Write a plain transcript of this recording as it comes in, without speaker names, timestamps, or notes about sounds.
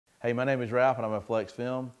Hey, my name is Ralph and I'm a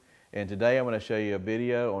Flexfilm, and today I'm going to show you a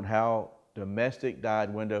video on how domestic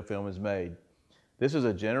dyed window film is made. This is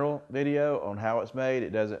a general video on how it's made.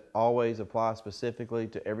 It doesn't always apply specifically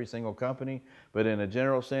to every single company, but in a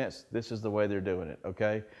general sense, this is the way they're doing it,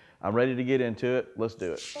 okay? I'm ready to get into it. Let's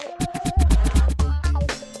do it.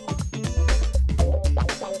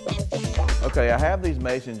 Okay, I have these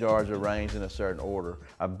mason jars arranged in a certain order.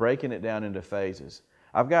 I'm breaking it down into phases.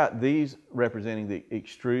 I've got these representing the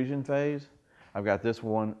extrusion phase. I've got this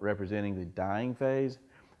one representing the dyeing phase,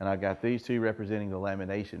 and I've got these two representing the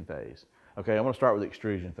lamination phase. Okay, I'm going to start with the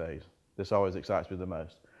extrusion phase. This always excites me the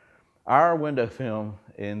most. Our window film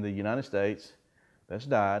in the United States that's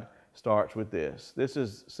dyed starts with this. This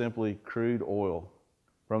is simply crude oil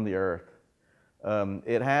from the earth.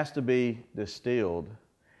 It has to be distilled,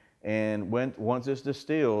 and once it's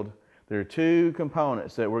distilled, there are two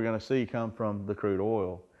components that we're going to see come from the crude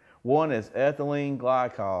oil. One is ethylene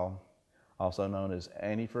glycol, also known as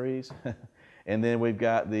antifreeze, and then we've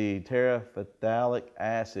got the terephthalic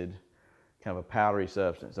acid, kind of a powdery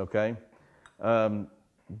substance, okay?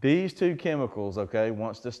 These two chemicals, okay,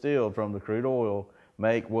 once distilled from the crude oil,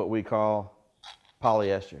 make what we call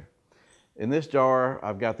polyester. In this jar,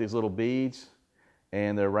 I've got these little beads,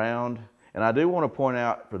 and they're round. And I do want to point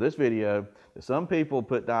out for this video that some people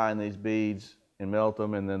put dye in these beads and melt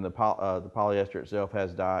them, and then the polyester itself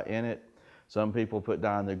has dye in it. Some people put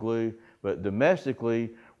dye in the glue, but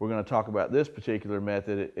domestically, we're going to talk about this particular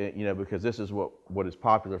method, because this is what is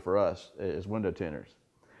popular for us as window tinters.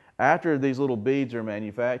 After these little beads are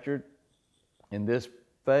manufactured in this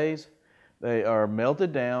phase, they are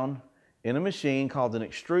melted down in a machine called an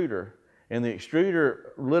extruder. And the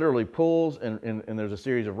extruder literally pulls, and there's a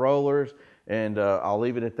series of rollers, and I'll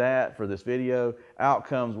leave it at that for this video. Out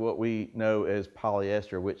comes what we know as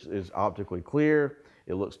polyester, which is optically clear.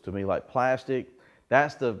 It looks to me like plastic.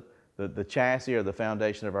 That's the chassis or the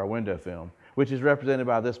foundation of our window film, which is represented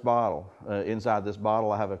by this bottle. Inside this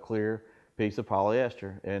bottle, I have a clear piece of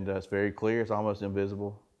polyester, and it's very clear. It's almost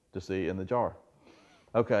invisible to see in the jar.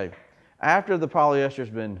 Okay, after the polyester has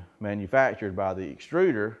been manufactured by the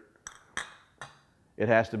extruder, it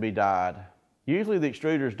has to be dyed. Usually the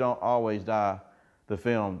extruders don't always dye the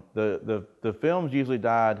film. The film's usually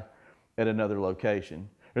dyed at another location.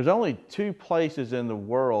 There's only two places in the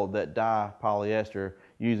world that dye polyester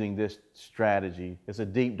using this strategy. It's a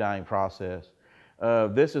deep dyeing process.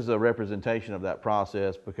 This is a representation of that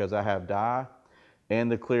process because I have dye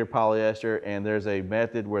and the clear polyester, and there's a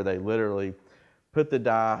method where they literally put the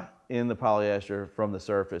dye in the polyester from the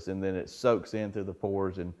surface, and then it soaks in through the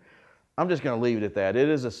pores. And I'm just going to leave it at that.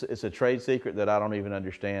 It's a trade secret that I don't even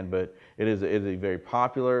understand, but it is a very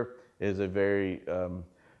popular, it is a very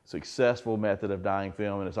successful method of dyeing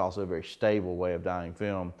film, and it's also a very stable way of dyeing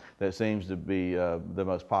film that seems to be the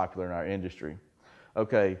most popular in our industry.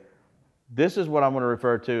 Okay, this is what I'm going to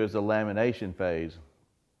refer to as the lamination phase.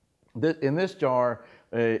 In this jar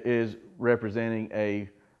is representing a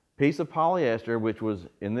piece of polyester, which was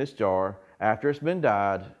in this jar. After it's been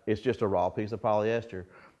dyed, it's just a raw piece of polyester.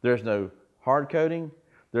 There's no hard coating,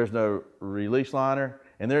 there's no release liner,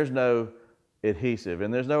 and there's no adhesive,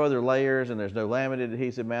 and there's no other layers, and there's no laminated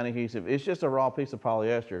adhesive, mount adhesive. It's just a raw piece of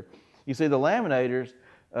polyester. You see, the laminators,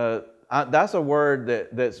 that's a word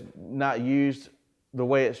that's not used the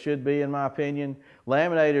way it should be, in my opinion.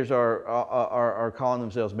 Laminators are calling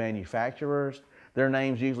themselves manufacturers. Their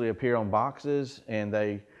names usually appear on boxes, and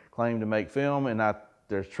they claim to make film, and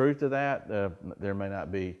there's truth to that. There may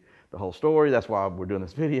not be the whole story. That's why we're doing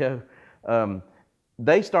this video.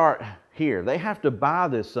 They start here. They have to buy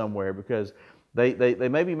this somewhere because they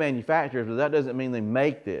may be manufacturers, but that doesn't mean they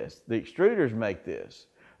make this. The extruders make this.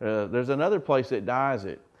 There's another place that dyes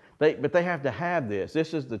it. But they have to have this.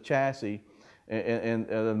 This is the chassis and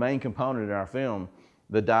the main component in our film,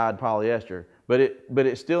 the dyed polyester. But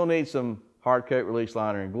it still needs some hard coat, release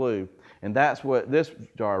liner, and glue. And that's what this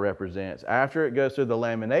jar represents. After it goes through the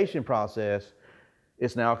lamination process,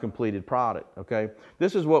 it's now a completed product, okay?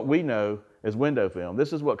 This is what we know as window film.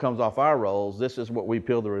 This is what comes off our rolls. This is what we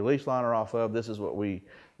peel the release liner off of. This is what we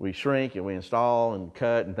shrink and we install and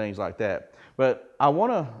cut and things like that. But I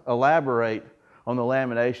want to elaborate on the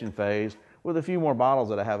lamination phase with a few more bottles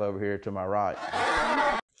that I have over here to my right.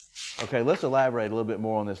 Okay, let's elaborate a little bit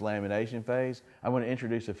more on this lamination phase. I'm going to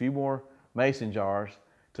introduce a few more mason jars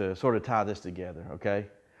to sort of tie this together, okay?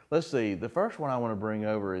 Let's see, the first one I want to bring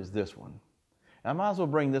over is this one. I might as well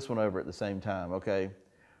bring this one over at the same time, okay?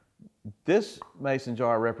 This mason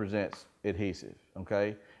jar represents adhesive,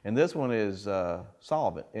 okay? And this one is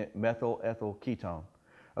solvent, methyl ethyl ketone.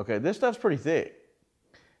 Okay, this stuff's pretty thick.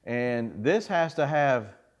 And this has to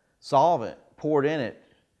have solvent poured in it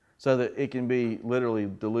so that it can be literally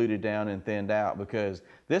diluted down and thinned out, because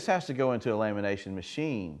this has to go into a lamination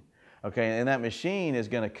machine. Okay, and that machine is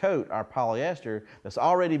going to coat our polyester that's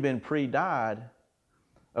already been pre-dyed,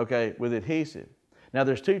 okay, with adhesive. Now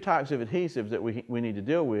there's two types of adhesives that we need to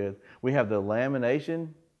deal with. We have the lamination,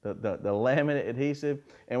 the laminate adhesive,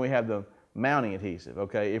 and we have the mounting adhesive.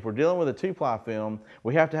 Okay, if we're dealing with a 2-ply film,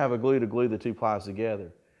 we have to have a glue to glue the 2 plies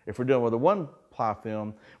together. If we're dealing with a 1-ply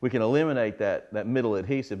film, we can eliminate that middle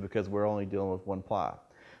adhesive because we're only dealing with 1 ply.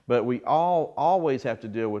 But we always have to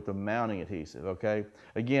deal with the mounting adhesive. Okay,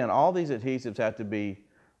 again, all these adhesives have to be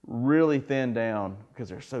really thinned down because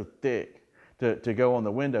they're so thick to go on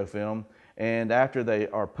the window film. And after they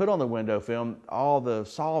are put on the window film, all the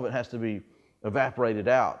solvent has to be evaporated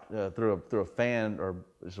out through a fan, or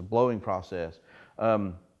it's a blowing process.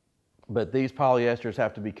 But these polyesters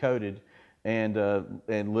have to be coated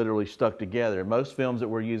and literally stuck together. Most films that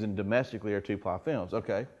we're using domestically are 2-ply films.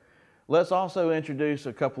 Okay, let's also introduce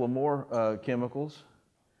a couple of more chemicals.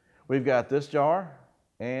 We've got this jar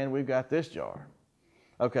and we've got this jar.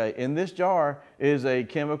 Okay, in this jar is a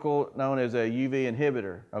chemical known as a UV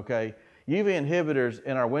inhibitor. Okay, UV inhibitors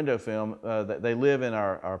in our window film, they live in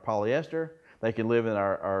our polyester, they can live in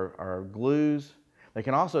our glues, they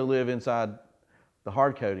can also live inside the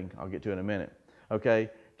hard coating, I'll get to in a minute.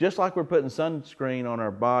 Okay, just like we're putting sunscreen on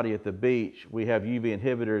our body at the beach, we have UV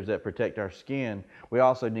inhibitors that protect our skin. We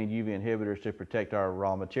also need UV inhibitors to protect our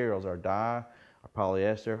raw materials, our dye, our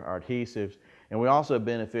polyester, our adhesives, and we also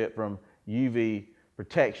benefit from UV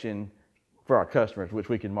protection for our customers, which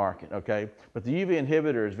we can market. Okay, but the UV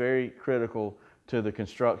inhibitor is very critical to the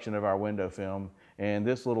construction of our window film, and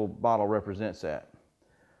this little bottle represents that.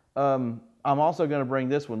 I'm also going to bring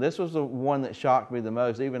this one. This was the one that shocked me the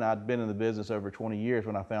most. Even I'd been in the business over 20 years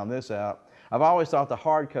when I found this out. I've always thought the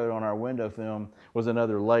hard coat on our window film was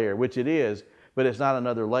another layer, which it is, but it's not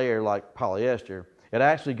another layer like polyester. It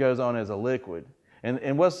actually goes on as a liquid.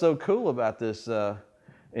 And what's so cool about this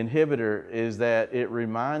inhibitor is that it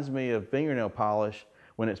reminds me of fingernail polish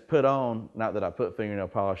when it's put on. Not that I put fingernail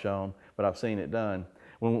polish on, but I've seen it done.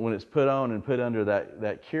 When it's put on and put under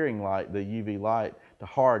that curing light, the UV light, to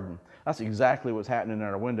harden. That's exactly what's happening in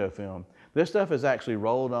our window film. This stuff is actually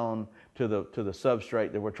rolled on to the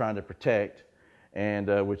substrate that we're trying to protect,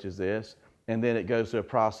 and which is this. And then it goes through a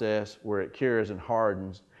process where it cures and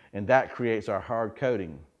hardens, and that creates our hard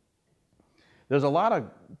coating. There's a lot of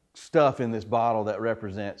stuff in this bottle that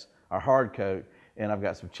represents our hard coat, and I've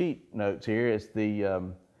got some cheat notes here. It's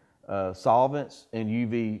the solvents and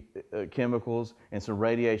UV chemicals and some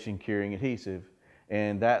radiation curing adhesive,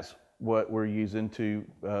 and that's what we're using to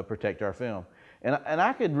protect our film. And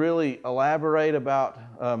I could really elaborate about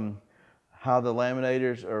how the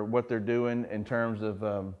laminators or what they're doing in terms of,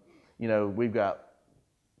 you know, we've got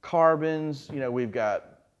carbons, you know, we've got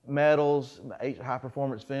metals, high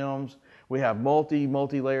performance films, we have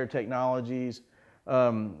multi-layer technologies,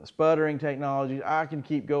 sputtering technologies. I can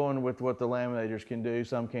keep going with what the laminators can do.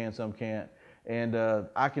 Some can, some can't. And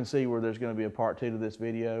I can see where there's going to be a part 2 to this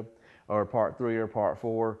video, or part 3 or part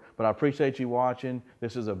 4, but I appreciate you watching.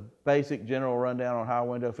 This is a basic general rundown on how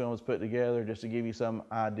window film is put together, just to give you some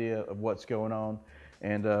idea of what's going on.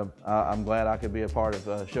 And I'm glad I could be a part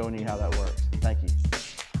of showing you how that works. Thank you.